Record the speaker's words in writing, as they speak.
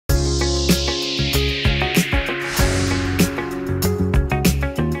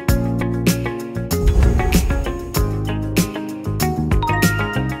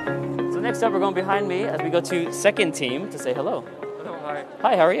going behind me as we go to second team to say hello. Hello, hi.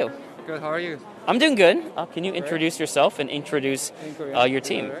 Hi, how are you? Good, how are you? I'm doing good. Can you introduce yourself and introduce In Korean? your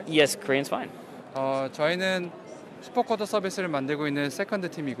team? Right? Yes, Korean's fine. 저희는 슈퍼코더 서비스를 만들고 있는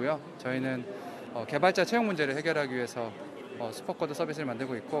세컨드팀이고요. 저희는 개발자 채용 문제를 해결하기 위해서 슈퍼코더 서비스를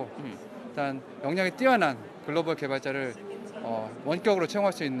만들고 있고 일단 역량이 뛰어난 글로벌 개발자를 원격으로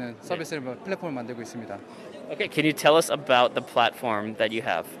채용할 수 있는 서비스를 플랫폼을 만들고 있습니다. Okay, can you tell us about the platform that you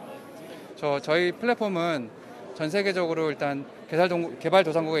have? 저희 플랫폼은 전 세계적으로 일단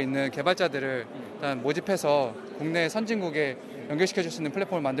개발도상국에 있는 개발자들을 일단 모집해서 국내 선진국에 연결시켜 줄 수 있는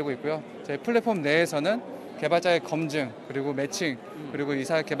플랫폼을 만들고 있고요. 저희 플랫폼 내에서는 개발자의 검증 그리고 매칭 그리고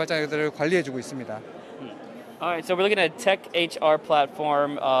이사 개발자들을 관리해주고 있습니다. Alright, so we're looking at a tech HR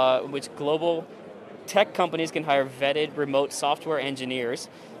platform which global tech companies can hire vetted remote software engineers,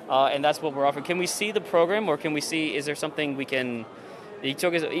 and that's what we're offering. Can we see the program, or can we see? Is there something we can?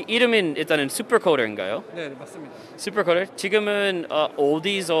 이쪽에서 이름은 일단은 슈퍼코더인가요? 네, 맞습니다. 슈퍼코더? 지금은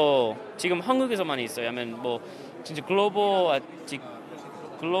어디서 지금 한국에서 많이 있어요? 아니면 뭐 진짜 글로벌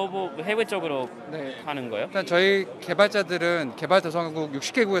해외 쪽으로 하는 거예요? 일단 저희 개발자들은 개발도상국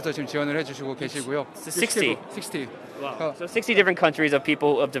 60개국에서 지금 지원을 해주시고 계시고요. 60. 60. Wow. So 60 different countries of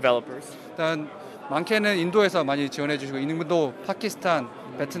people of developers. 일단 많게는 인도에서 많이 지원해 주시고 인도, 파키스탄,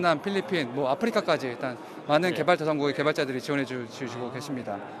 베트남, 필리핀, 뭐 아프리카까지 일단 많은 개발도상국의 개발자들이 지원해 주시고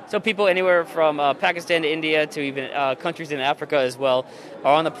계십니다. So people anywhere from Pakistan to India to even countries in Africa as well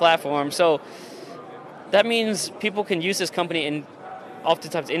are on the platform. So that means people can use this company in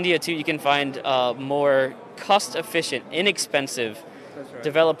oftentimes India too. You can find more cost-efficient, inexpensive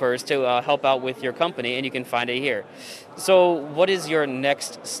developers to help out with your company, and you can find it here. So what is your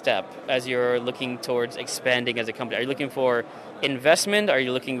next step as you're looking towards expanding as a company? Are you looking for investment? Are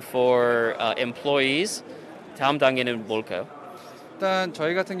you looking for employees? 다음 단계는 뭘까요? 일단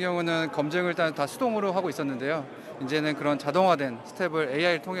저희 같은 경우는 검증을 일단 다 수동으로 하고 있었는데요. 이제는 그런 자동화된 스텝을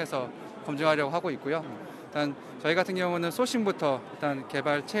AI를 통해서 검증하려고 하고 있고요. 일단 저희 같은 경우는 소싱부터 일단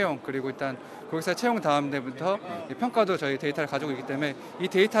개발 채용 그리고 일단 고객사 채용 다음 때부터 평가도 저희 데이터를 가지고 있기 때문에 이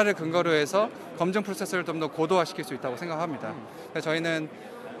데이터를 근거로 해서 검증 프로세스를 좀 더 고도화시킬 수 있다고 생각합니다. 그래서 저희는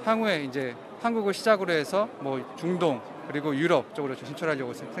향후에 이제 한국을 시작으로 해서 뭐 중동 그리고 유럽 쪽으로 좀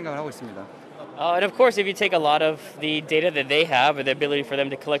진출하려고 생각을 하고 있습니다. And of course, if you take a lot of the data that they have, or the ability for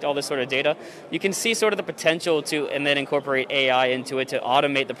them to collect all this sort of data, you can see sort of the potential to, and then incorporate AI into it to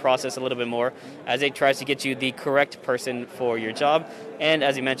automate the process a little bit more as it tries to get you the correct person for your job. And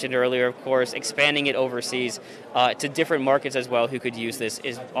as you mentioned earlier, of course, expanding it overseas to different markets as well who could use this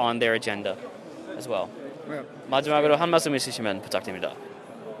is on their agenda as well. 마지막으로 한 말씀 있으시면 부탁드립니다.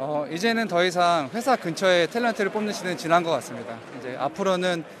 이제는 더 이상 회사 근처에 탤런트를 뽑는 시대는 지난 것 같습니다. 이제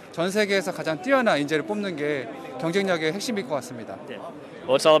앞으로는 전 세계에서 가장 뛰어난 인재를 뽑는 게 경쟁력의 핵심일 것 같습니다.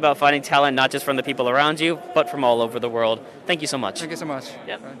 Well, it's all about finding talent not just from the people around you, but from all over the world. Thank you so much. Thank you so much.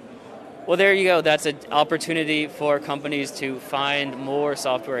 Yep. Well, there you go. That's an opportunity for companies to find more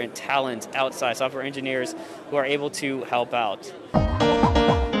software and talent outside, software engineers who are able to help out.